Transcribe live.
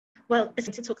Well, is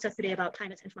to talk to us today about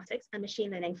climate informatics and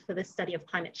machine learning for the study of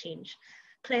climate change.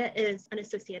 Claire is an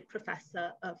associate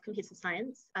professor of computer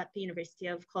science at the University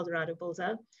of Colorado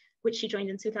Boulder, which she joined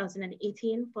in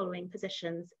 2018 following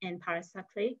positions in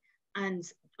Paris-Saclay and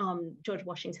George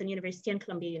Washington University and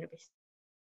Columbia University.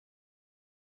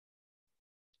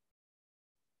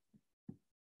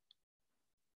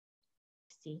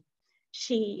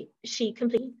 She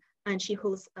completed and she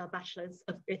holds a Bachelor's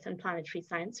of Earth and Planetary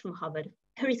Science from Harvard.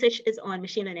 Her research is on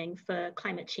machine learning for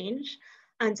climate change.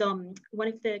 And one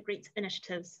of the great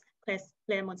initiatives Claire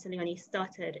Monteleoni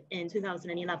started in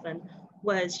 2011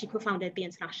 was she co-founded the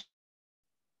International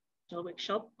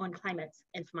Workshop on Climate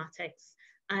Informatics.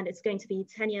 And it's going to be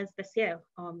 10 years this year.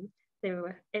 So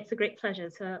it's a great pleasure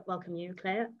to welcome you,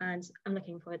 Claire, and I'm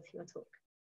looking forward to your talk.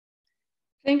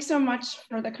 Thanks so much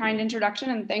for the kind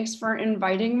introduction, and thanks for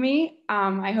inviting me.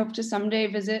 I hope to someday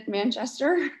visit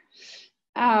Manchester.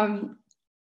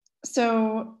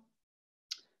 So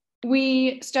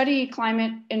we study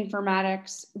climate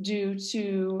informatics due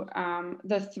to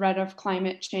the threat of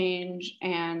climate change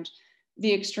and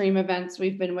the extreme events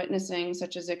we've been witnessing,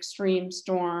 such as extreme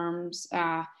storms,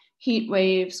 heat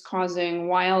waves causing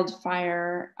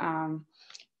wildfire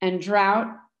and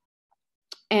drought,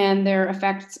 and their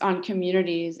effects on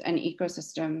communities and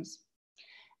ecosystems.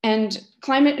 And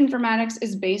climate informatics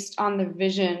is based on the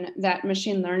vision that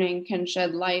machine learning can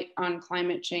shed light on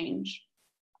climate change.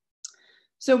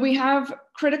 So we have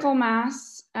critical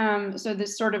mass, so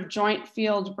this sort of joint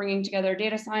field bringing together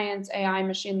data science, AI,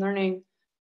 machine learning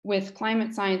with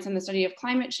climate science and the study of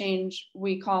climate change,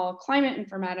 we call climate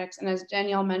informatics. And as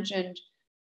Danielle mentioned,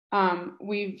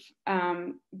 we've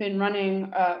been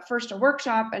running first a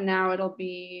workshop, and now it'll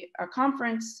be a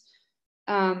conference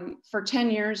for 10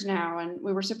 years now. And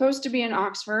we were supposed to be in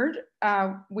Oxford.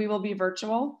 We will be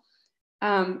virtual.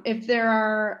 If there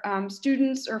are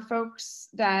students or folks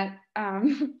that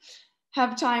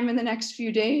have time in the next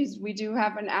few days, we do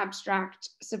have an abstract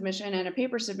submission and a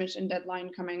paper submission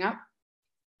deadline coming up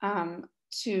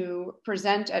to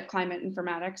present at Climate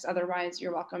Informatics. Otherwise,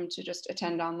 you're welcome to just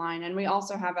attend online. And we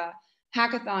also have a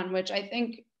hackathon, which I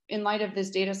think in light of this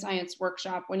data science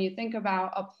workshop, when you think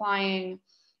about applying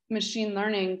machine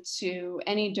learning to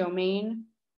any domain,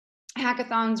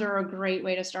 hackathons are a great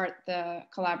way to start the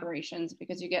collaborations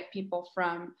because you get people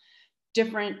from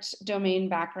different domain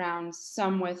backgrounds,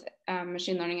 some with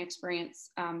machine learning experience,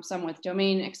 some with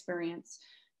domain experience,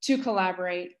 to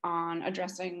collaborate on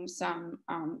addressing some,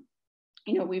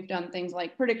 we've done things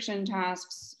like prediction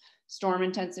tasks, storm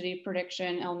intensity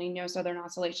prediction, El Nino Southern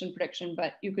Oscillation prediction,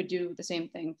 but you could do the same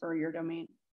thing for your domain.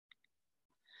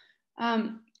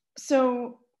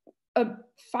 So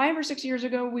 5 or 6 years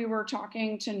ago, we were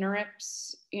talking to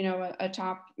NeurIPS, a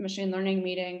top machine learning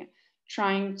meeting,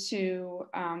 trying to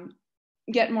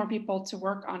get more people to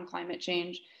work on climate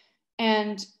change.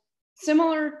 And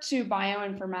similar to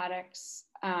bioinformatics,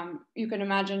 you can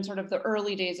imagine sort of the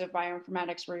early days of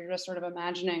bioinformatics where you're just sort of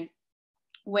imagining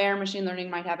where machine learning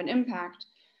might have an impact.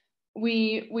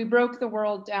 We broke the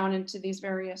world down into these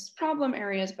various problem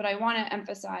areas, but I want to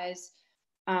emphasize,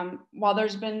 while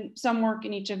there's been some work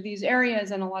in each of these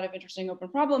areas and a lot of interesting open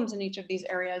problems in each of these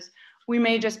areas, we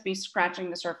may just be scratching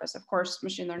the surface. Of course,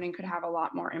 machine learning could have a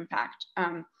lot more impact.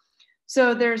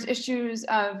 So there's issues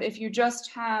of if you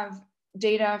just have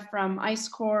data from ice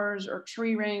cores or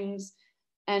tree rings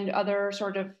and other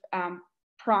sort of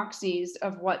proxies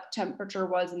of what temperature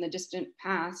was in the distant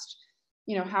past,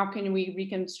 how can we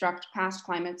reconstruct past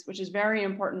climates, which is very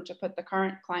important to put the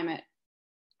current climate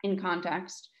in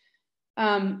context.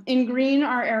 In green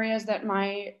are areas that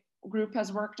my group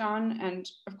has worked on. And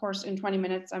of course, in 20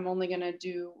 minutes, I'm only gonna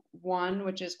do one,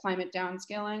 which is climate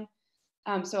downscaling.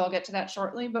 So I'll get to that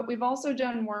shortly, but we've also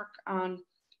done work on,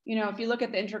 if you look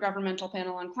at the Intergovernmental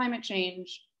Panel on Climate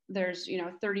Change, there's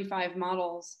 35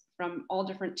 models from all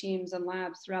different teams and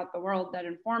labs throughout the world that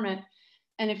inform it.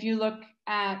 And if you look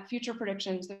at future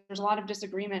predictions, there's a lot of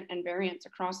disagreement and variance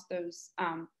across those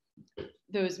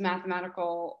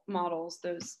mathematical models,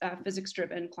 those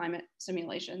physics-driven climate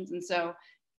simulations. And so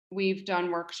we've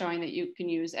done work showing that you can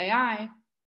use AI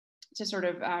to sort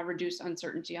of reduce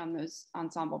uncertainty on those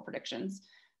ensemble predictions.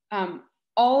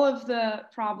 All of the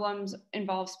problems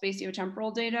involve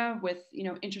spatiotemporal data with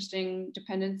interesting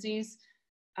dependencies.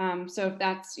 So if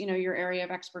that's your area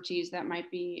of expertise, that might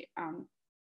be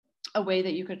a way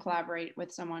that you could collaborate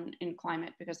with someone in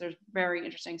climate, because there's very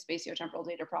interesting spatiotemporal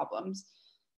data problems.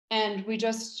 And we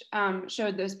just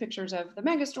showed those pictures of the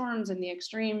megastorms and the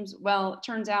extremes. Well, it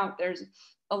turns out there's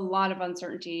a lot of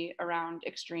uncertainty around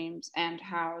extremes and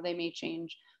how they may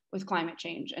change with climate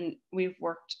change. And we've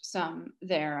worked some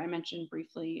there. I mentioned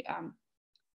briefly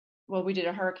well, we did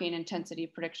a hurricane intensity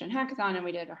prediction hackathon, and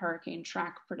we did a hurricane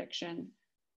track prediction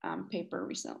paper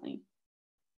recently.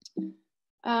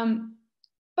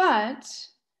 But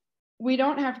we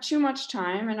don't have too much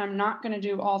time, and I'm not going to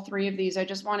do all three of these. I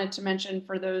just wanted to mention,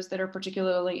 for those that are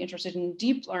particularly interested in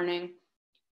deep learning,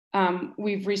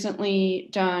 we've recently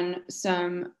done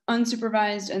some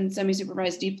unsupervised and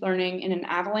semi-supervised deep learning in an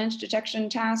avalanche detection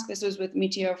task. This was with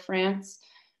Météo France,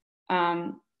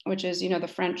 which is, the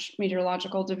French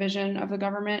meteorological division of the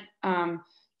government,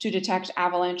 to detect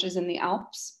avalanches in the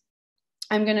Alps.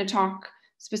 I'm going to talk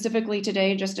specifically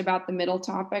today just about the middle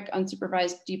topic,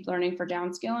 unsupervised deep learning for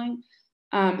downscaling.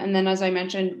 And then, as I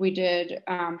mentioned, we did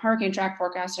hurricane track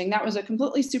forecasting. That was a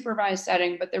completely supervised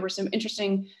setting, but there were some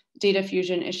interesting data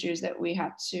fusion issues that we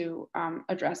had to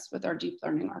address with our deep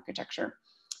learning architecture.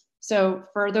 So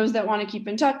for those that want to keep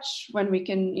in touch, when we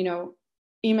can,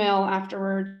 email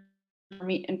afterward or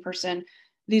meet in person,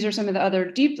 these are some of the other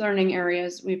deep learning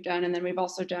areas we've done. And then we've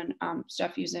also done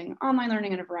stuff using online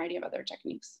learning and a variety of other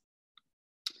techniques.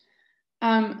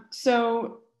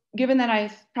 So given that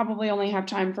I probably only have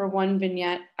time for one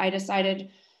vignette, I decided,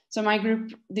 so my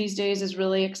group these days is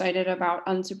really excited about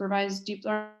unsupervised deep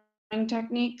learning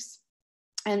techniques.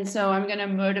 And so I'm going to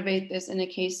motivate this in a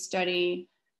case study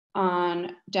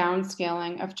on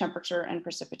downscaling of temperature and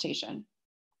precipitation.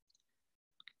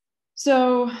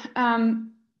 So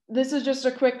this is just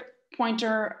a quick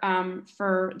pointer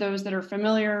for those that are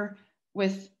familiar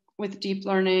with deep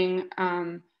learning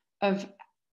of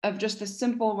just the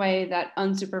simple way that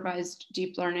unsupervised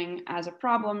deep learning as a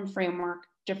problem framework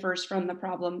differs from the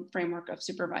problem framework of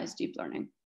supervised deep learning.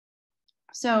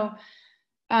 So,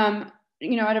 at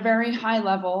a very high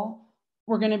level,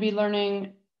 we're going to be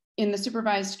learning, in the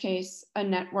supervised case, a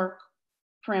network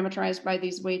parameterized by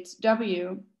these weights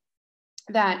W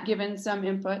that, given some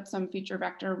input, some feature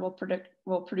vector,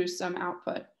 will produce some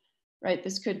output, right?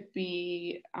 This could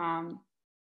be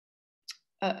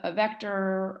a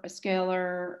vector, a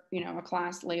scalar, a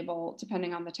class label,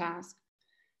 depending on the task.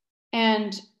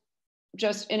 And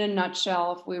just in a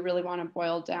nutshell, if we really want to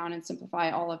boil down and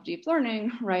simplify all of deep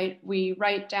learning, right, we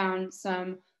write down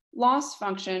some loss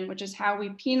function, which is how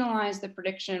we penalize the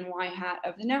prediction y hat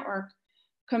of the network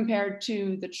compared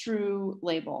to the true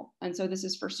label. And so this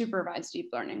is for supervised deep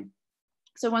learning.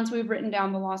 So once we've written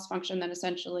down the loss function, then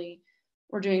essentially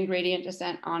we're doing gradient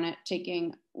descent on it,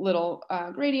 taking little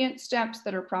gradient steps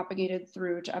that are propagated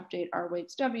through to update our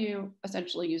weights W,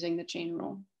 essentially using the chain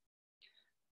rule.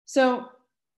 So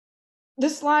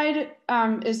this slide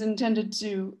is intended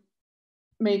to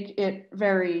make it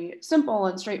very simple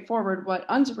and straightforward what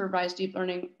unsupervised deep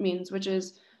learning means, which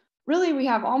is really we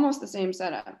have almost the same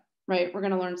setup, right? We're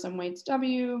going to learn some weights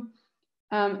W.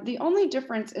 The only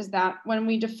difference is that when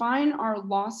we define our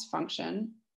loss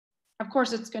function, of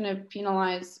course, it's going to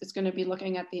penalize, it's going to be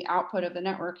looking at the output of the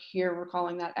network. Here, we're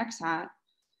calling that X hat.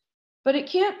 But it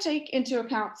can't take into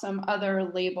account some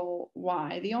other label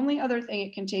Y. The only other thing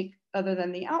it can take other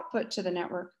than the output to the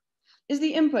network is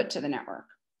the input to the network.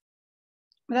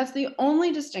 But that's the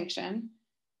only distinction.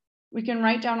 We can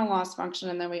write down a loss function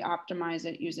and then we optimize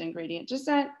it using gradient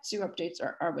descent to update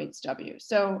our weights W.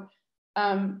 So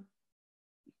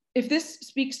if this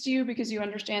speaks to you because you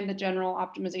understand the general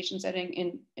optimization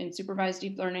setting in supervised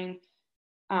deep learning,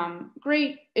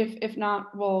 great. If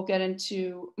not, we'll get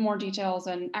into more details.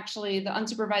 And actually, the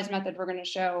unsupervised method we're going to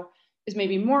show is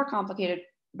maybe more complicated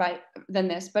than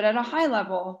this. But at a high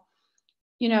level,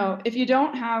 if you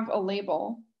don't have a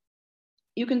label,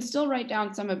 you can still write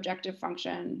down some objective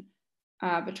function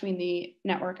between the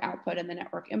network output and the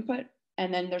network input.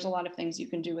 And then there's a lot of things you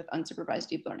can do with unsupervised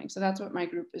deep learning. So that's what my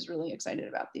group is really excited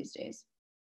about these days.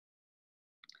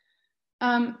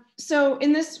 So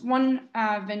in this one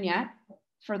vignette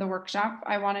for the workshop,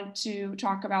 I wanted to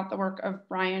talk about the work of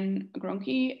Brian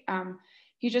Gronke.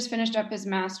 He just finished up his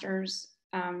master's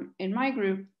in my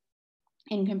group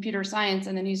in computer science,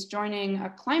 and then he's joining a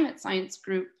climate science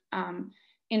group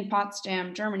in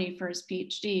Potsdam, Germany for his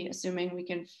PhD, assuming we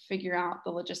can figure out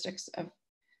the logistics of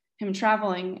him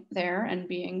traveling there and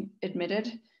being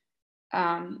admitted.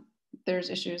 There's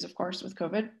issues, of course, with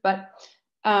COVID, but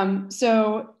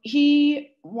so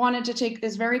he wanted to take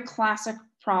this very classic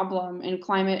problem in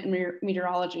climate and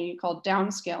meteorology called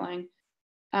downscaling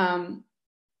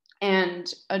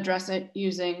and address it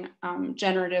using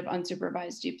generative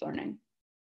unsupervised deep learning.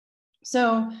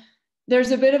 So there's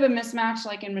a bit of a mismatch,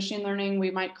 like in machine learning, we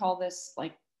might call this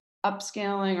like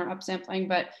upscaling or upsampling,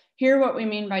 but here what we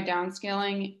mean by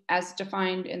downscaling as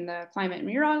defined in the climate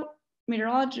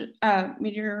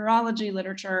meteorology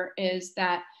literature is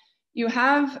that you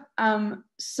have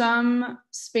some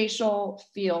spatial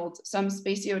field, some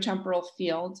spatiotemporal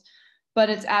field but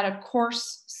it's at a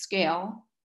coarse scale,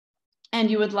 and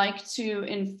you would like to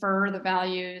infer the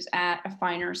values at a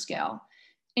finer scale.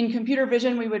 In computer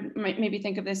vision, we would maybe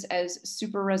think of this as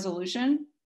super resolution.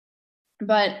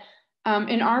 But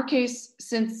in our case,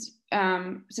 since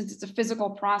it's a physical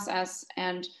process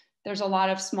and there's a lot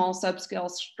of small subscale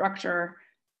structure,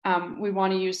 we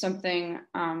want to use something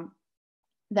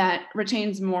that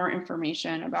retains more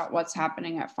information about what's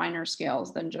happening at finer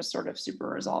scales than just sort of super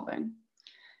resolving.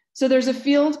 So there's a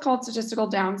field called statistical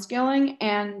downscaling,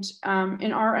 and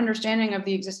in our understanding of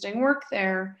the existing work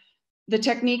there, the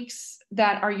techniques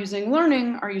that are using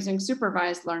learning are using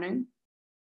supervised learning,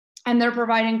 and they're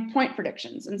providing point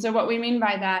predictions. And so what we mean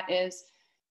by that is,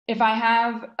 if I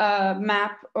have a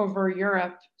map over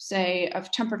Europe, say,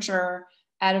 of temperature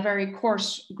at a very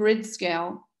coarse grid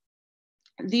scale,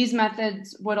 these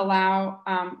methods would allow,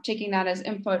 taking that as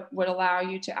input, would allow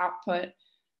you to output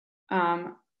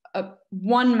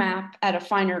one map at a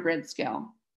finer grid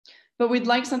scale. But we'd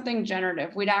like something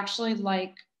generative. We'd actually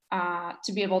like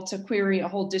to be able to query a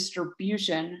whole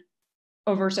distribution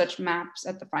over such maps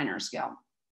at the finer scale.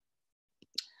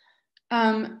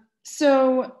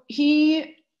 So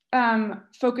he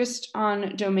focused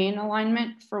on domain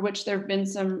alignment, for which there have been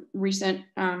some recent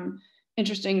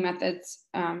interesting methods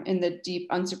in the deep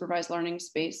unsupervised learning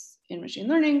space in machine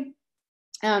learning.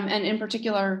 And in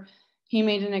particular, he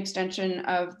made an extension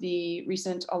of the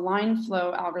recent align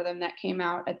flow algorithm that came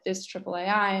out at this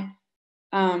AAAI,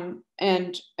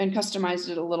 and customized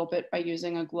it a little bit by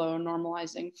using a glow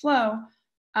normalizing flow,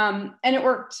 and it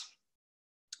worked.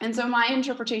 And so my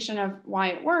interpretation of why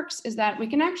it works is that we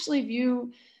can actually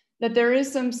view that there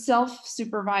is some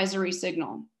self-supervisory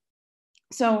signal.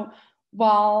 So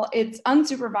while it's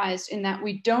unsupervised in that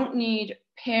we don't need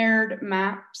paired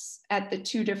maps at the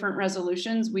two different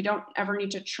resolutions, we don't ever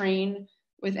need to train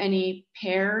with any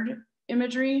paired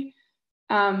imagery.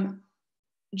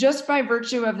 Just by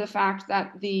virtue of the fact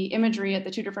that the imagery at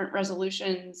the two different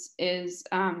resolutions is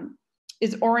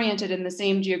oriented in the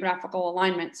same geographical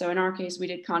alignment. So in our case, we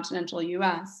did continental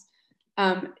US,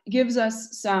 gives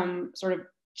us some sort of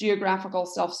geographical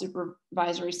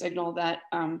self-supervisory signal that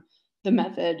the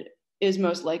method is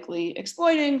most likely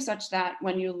exploiting, such that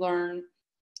when you learn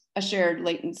a shared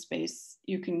latent space,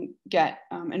 you can get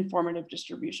informative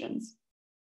distributions.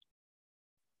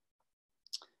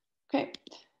 Okay,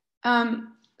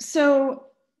 so,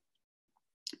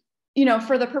 you know,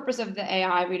 for the purpose of the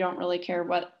AI, we don't really care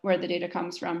where the data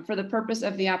comes from. For the purpose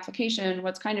of the application,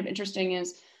 what's kind of interesting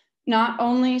is not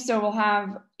only, so we'll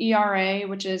have ERA,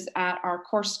 which is at our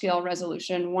coarse scale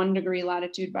resolution, 1 degree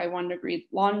latitude by 1 degree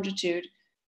longitude,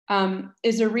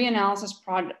 is a reanalysis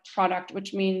product,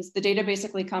 which means the data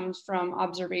basically comes from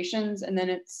observations, and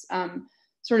then it's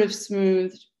sort of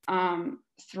smoothed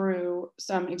through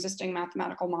some existing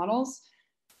mathematical models.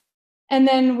 And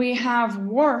then we have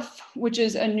WRF, which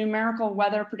is a numerical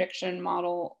weather prediction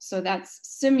model. So that's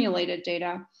simulated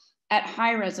data at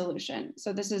high resolution.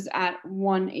 So this is at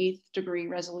 1/8 degree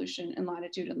resolution in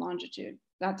latitude and longitude.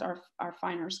 That's our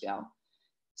finer scale.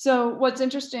 So what's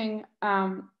interesting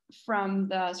from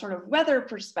the sort of weather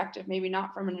perspective, maybe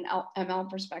not from an ML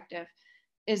perspective,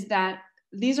 is that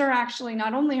these are actually,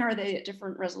 not only are they at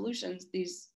different resolutions,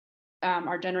 these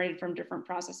are generated from different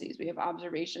processes. We have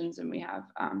observations and we have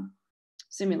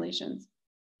simulations.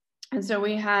 And so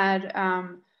we had,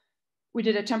 we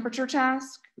did a temperature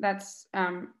task. That's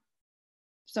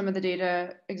some of the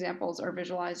data examples are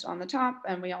visualized on the top.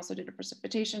 And we also did a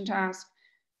precipitation task.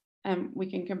 And we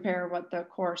can compare what the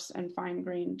coarse and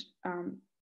fine-grained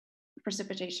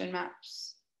precipitation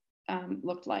maps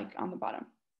looked like on the bottom.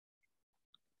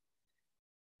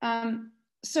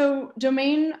 So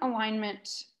domain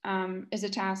alignment is a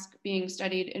task being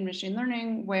studied in machine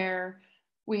learning where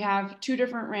we have two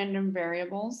different random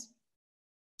variables.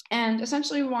 And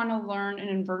essentially we want to learn an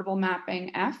invertible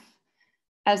mapping F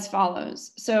as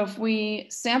follows. So if we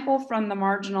sample from the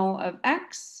marginal of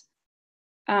X,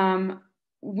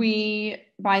 we,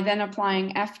 by then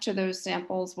applying F to those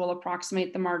samples, will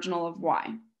approximate the marginal of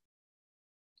Y.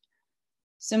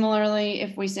 Similarly,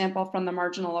 if we sample from the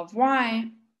marginal of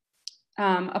Y,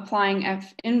 applying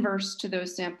F inverse to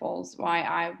those samples,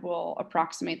 YI will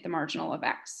approximate the marginal of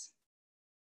X.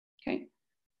 Okay.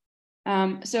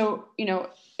 So, you know,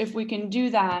 if we can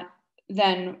do that,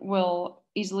 then we'll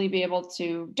easily be able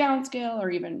to downscale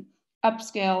or even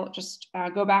upscale, just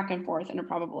go back and forth in a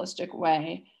probabilistic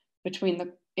way between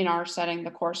the, in our setting,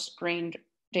 the coarse grained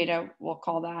data, we'll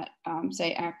call that,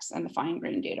 say, X, and the fine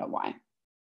grained data, Y.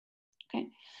 Okay.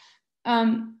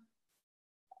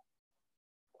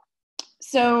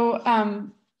 So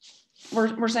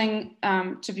we're saying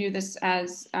to view this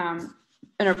as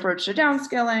an approach to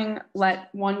downscaling,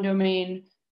 let one domain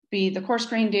be the coarse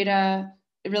grain data.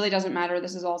 It really doesn't matter.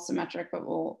 This is all symmetric, but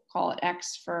we'll call it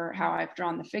X for how I've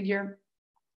drawn the figure.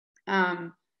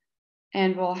 And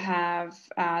we'll have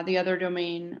the other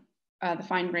domain, the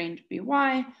fine-grained, be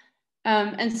Y.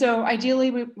 And so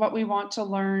ideally, what we want to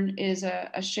learn is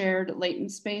a shared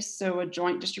latent space, so a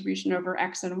joint distribution over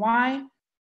X and Y.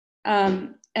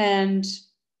 And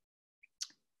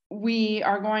we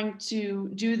are going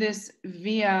to do this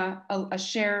via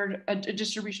a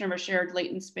distribution of a shared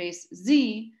latent space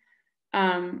Z.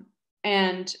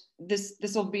 And this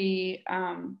will be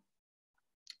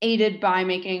aided by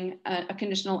making a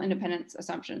conditional independence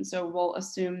assumption. So we'll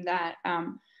assume that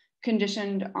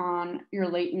conditioned on your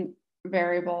latent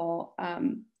variable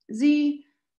Z,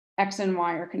 X and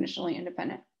Y are conditionally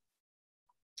independent.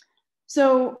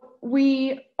 So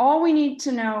all we need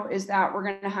to know is that we're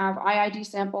going to have IID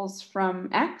samples from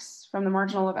X, from the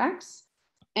marginal of X,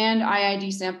 and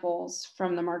IID samples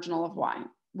from the marginal of Y.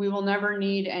 We will never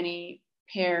need any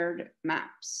paired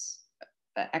maps,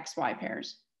 XY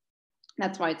pairs.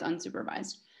 That's why it's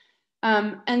unsupervised.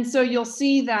 And so you'll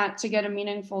see that to get a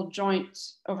meaningful joint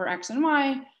over X and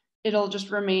Y, it'll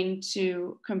just remain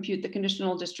to compute the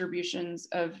conditional distributions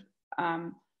of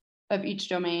each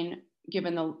domain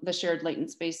given the shared latent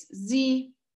space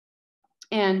Z.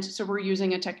 And so we're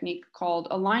using a technique called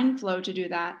a line flow to do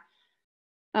that,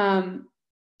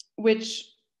 which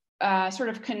sort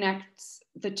of connects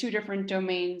the two different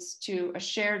domains to a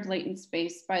shared latent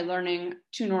space by learning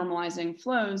two normalizing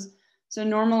flows. So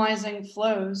normalizing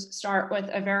flows start with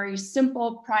a very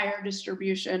simple prior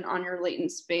distribution on your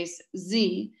latent space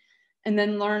Z, and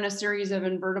then learn a series of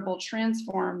invertible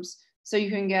transforms so you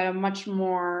can get a much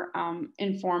more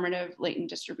informative latent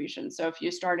distribution. So if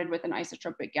you started with an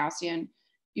isotropic Gaussian,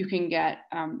 you can get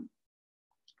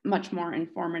much more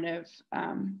informative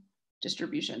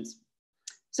distributions.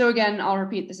 So again, I'll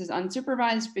repeat, this is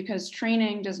unsupervised because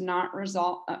training does not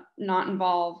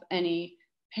involve any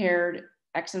paired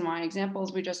X and Y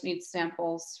examples. We just need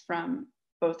samples from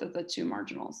both of the two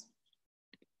marginals.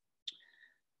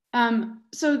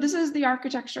 So this is the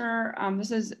architecture.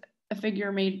 This is a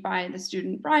figure made by the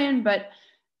student Brian, but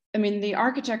I mean, the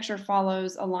architecture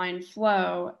follows a line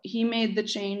flow. He made the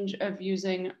change of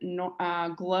using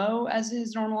glow as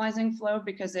his normalizing flow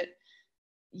because it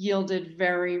yielded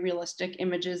very realistic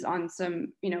images on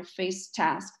some, face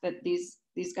task that these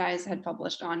guys had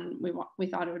published on. We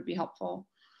thought it would be helpful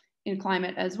in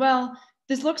climate as well.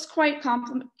 This looks quite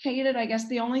complicated. I guess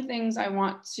the only things I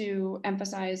want to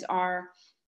emphasize are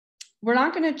we're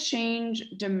not going to change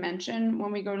dimension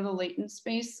when we go to the latent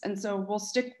space. And so we'll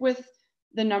stick with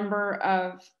the number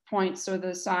of points, so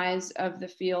the size of the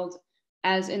field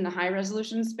as in the high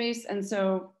resolution space. And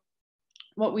so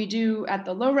what we do at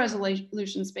the low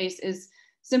resolution space is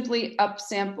simply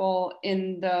upsample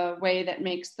in the way that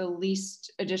makes the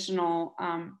least additional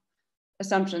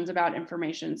assumptions about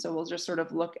information. So we'll just sort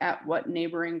of look at what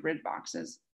neighboring grid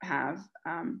boxes have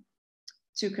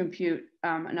to compute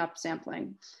an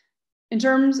upsampling. In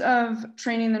terms of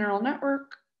training the neural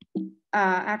network,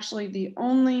 actually the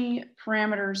only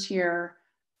parameters here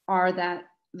are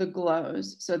the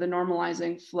glows, so the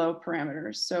normalizing flow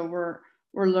parameters. So we're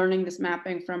learning this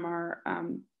mapping from our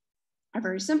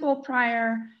very simple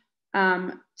prior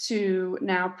to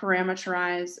now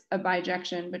parameterize a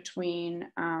bijection between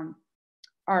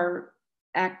our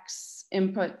X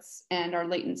inputs and our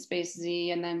latent space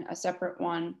Z, and then a separate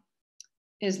one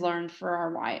is learned for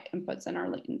our Y inputs and our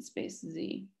latent space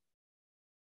Z.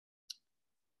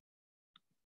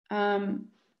 And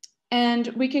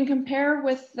we can compare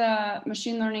with the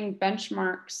machine learning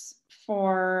benchmarks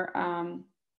for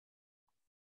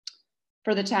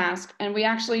the task. And we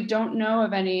actually don't know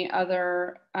of any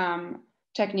other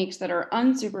techniques that are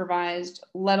unsupervised,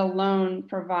 let alone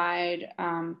provide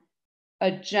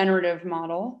a generative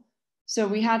model. So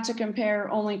we had to compare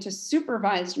only to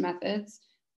supervised methods.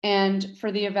 And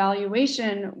for the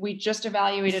evaluation, we just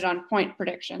evaluated on point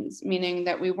predictions, meaning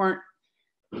that we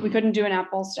couldn't do an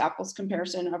apples to apples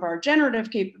comparison of our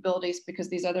generative capabilities because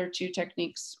these other two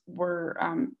techniques were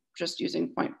just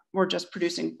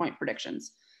producing point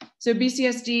predictions. So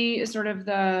BCSD is sort of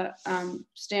the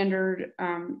standard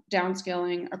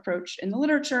downscaling approach in the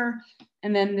literature.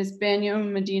 And then this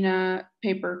Banyo-Medina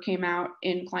paper came out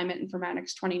in Climate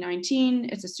Informatics 2019.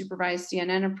 It's a supervised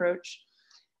CNN approach.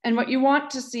 And what you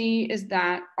want to see is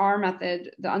that our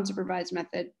method, the unsupervised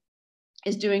method,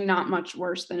 is doing not much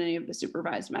worse than any of the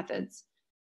supervised methods.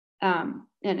 And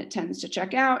it tends to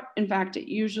check out. In fact, it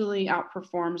usually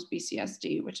outperforms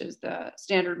BCSD, which is the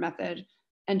standard method,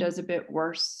 and does a bit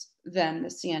worse than the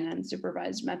CNN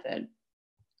supervised method.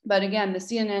 But again, the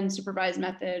CNN supervised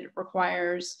method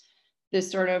requires this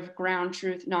sort of ground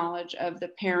truth knowledge of the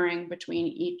pairing between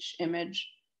each image,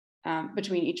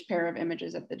 between each pair of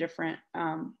images at the different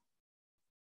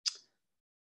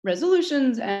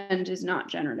resolutions, and is not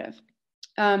generative.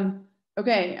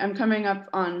 Okay, I'm coming up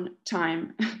on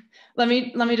time. let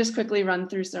me just quickly run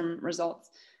through some results.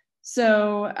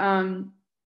 So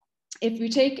if you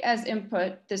take as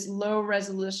input this low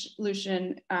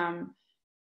resolution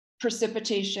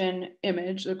precipitation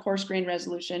image, the coarse grain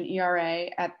resolution ERA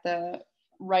at the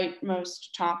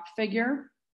rightmost top figure,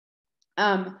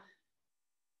 on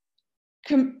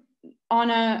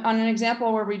an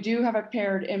example where we do have a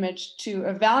paired image to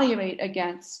evaluate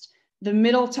against, the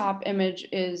middle top image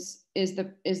is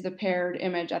the paired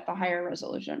image at the higher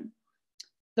resolution.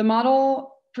 The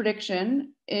model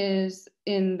prediction is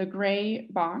in the gray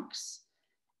box.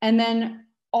 And then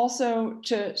also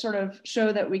to sort of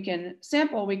show that we can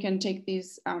sample, we can take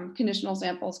these conditional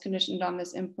samples conditioned on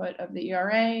this input of the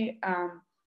ERA,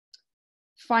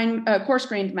 find a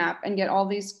coarse-grained map and get all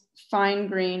these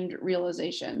fine-grained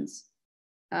realizations.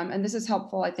 And this is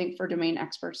helpful, I think, for domain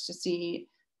experts to see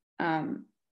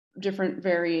different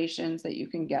variations that you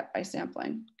can get by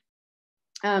sampling.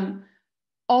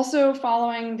 Also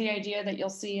following the idea that you'll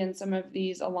see in some of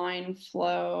these align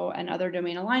flow and other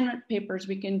domain alignment papers,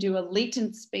 we can do a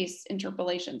latent space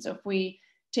interpolation. So if we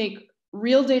take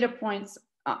real data points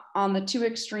on the two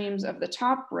extremes of the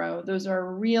top row, those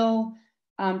are real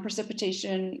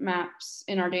precipitation maps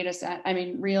in our data set. I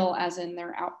mean, real as in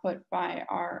their output by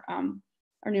our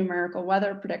numerical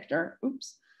weather predictor,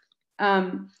 oops.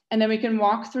 And then we can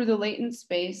walk through the latent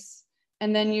space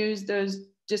and then use those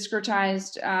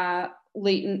discretized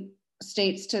latent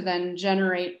states to then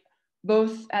generate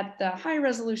both at the high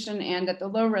resolution and at the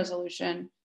low resolution,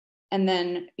 and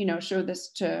then show this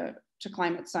to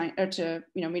climate science or to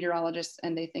meteorologists,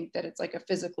 and they think that it's like a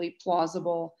physically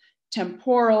plausible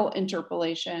temporal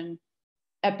interpolation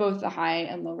at both the high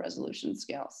and low resolution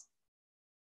scales.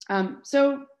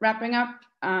 So wrapping up,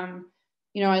 I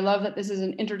love that this is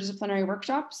an interdisciplinary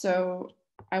workshop, so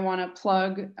I want to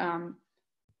plug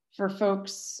for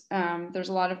folks, there's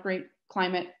a lot of great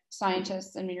climate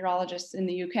scientists and meteorologists in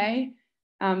the UK.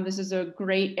 This is a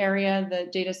great area. The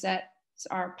data sets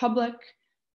are public,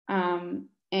 and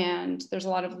there's a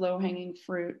lot of low-hanging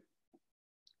fruit.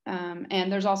 And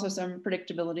there's also some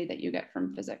predictability that you get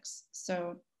from physics.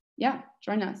 So yeah,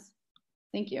 join us.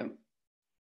 Thank you.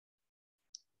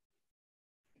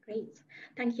 Great.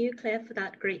 Thank you, Claire, for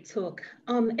that great talk.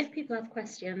 If people have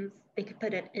questions, they could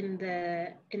put it in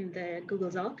the Google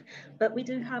Doc, but we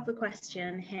do have a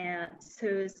question here.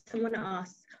 So someone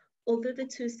asks, although the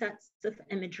two sets of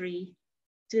imagery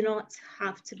do not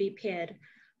have to be paired,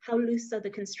 how loose are the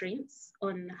constraints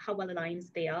on how well aligned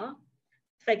they are?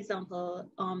 For example,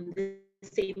 the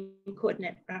same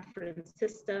coordinate reference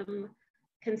system,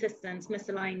 consistent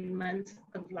misalignment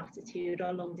of latitude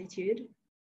or longitude?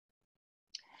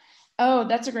 Oh,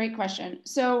 that's a great question.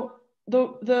 So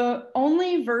the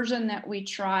only version that we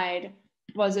tried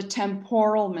was a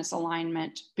temporal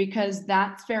misalignment, because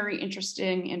that's very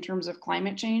interesting in terms of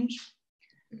climate change.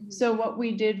 Mm-hmm. So what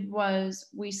we did was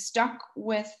we stuck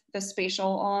with the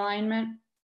spatial alignment,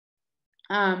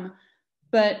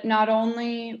 but not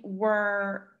only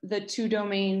were the two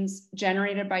domains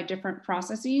generated by different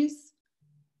processes,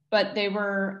 but they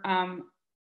were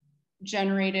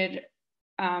generated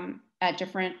at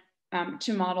different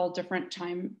to model different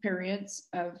time periods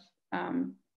of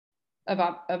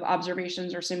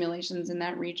observations or simulations in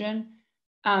that region.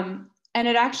 And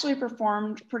it actually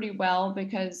performed pretty well,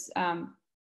 because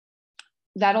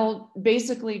that'll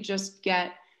basically just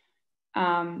get,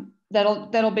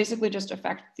 that'll basically just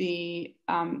affect the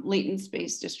latent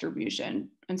space distribution.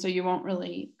 And so you won't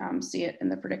really see it in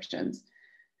the predictions.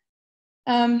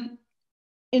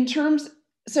 In terms,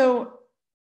 so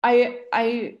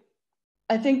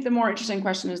I think the more interesting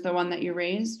question is the one that you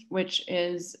raised, which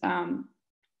is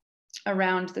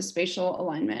around the spatial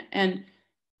alignment. And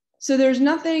so there's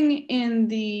nothing in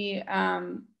the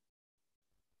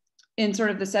in sort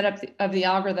of the setup of the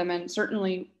algorithm, and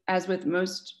certainly as with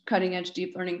most cutting edge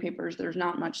deep learning papers, there's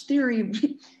not much theory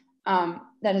that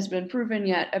has been proven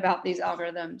yet about these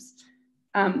algorithms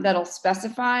that'll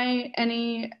specify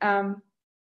any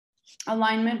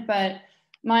alignment. But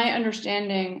my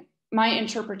understanding, my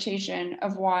interpretation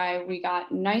of why we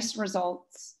got nice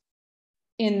results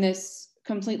in this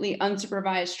completely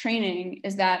unsupervised training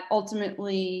is that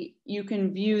ultimately you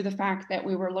can view the fact that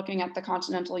we were looking at the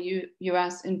continental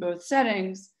US in both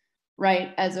settings,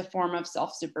 right, as a form of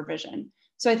self-supervision.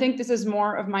 So I think this is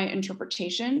more of my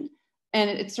interpretation, and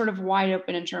it's sort of wide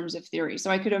open in terms of theory. So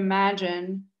I could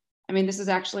imagine I mean, this is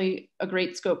actually a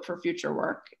great scope for future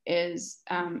work, is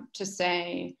to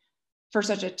say, for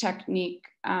such a technique,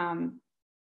 can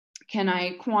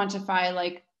I quantify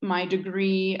like my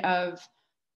degree of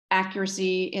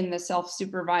accuracy in the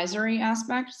self-supervisory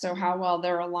aspect, so how well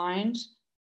they're aligned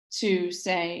to,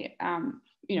 say,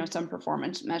 you know, some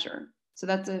performance measure. So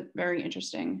that's a very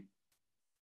interesting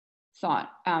thought.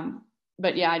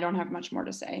 But yeah, I don't have much more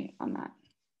to say on that.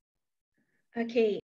 Okay.